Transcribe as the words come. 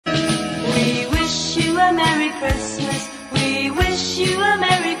a Merry Christmas. We wish you a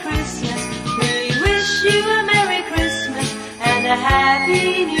Merry Christmas. We wish you a Merry Christmas and a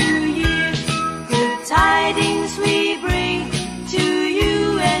Happy New Year. Good tidings we bring to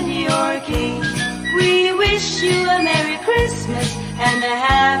you and your King. We wish you a Merry Christmas and a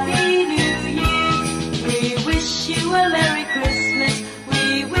Happy New Year. We wish you a Merry Christmas.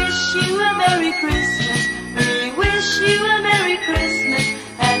 We wish you a Merry Christmas. We wish you a Merry Christmas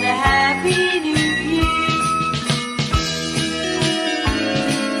and a Happy New Year.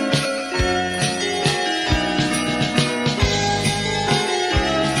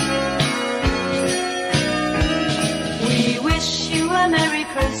 We wish you a Merry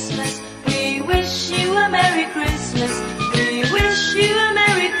Christmas. We wish you a Merry Christmas. We wish you a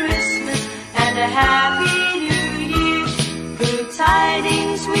Merry Christmas and a Happy New Year. Good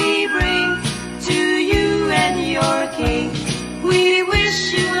tidings we bring to you and your King. We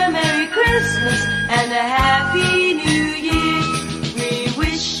wish you a Merry Christmas and a Happy New Year. We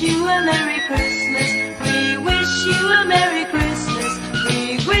wish you a Merry Christmas. We wish you a Merry Christmas.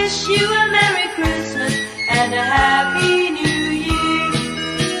 We wish you a Merry Christmas and a Happy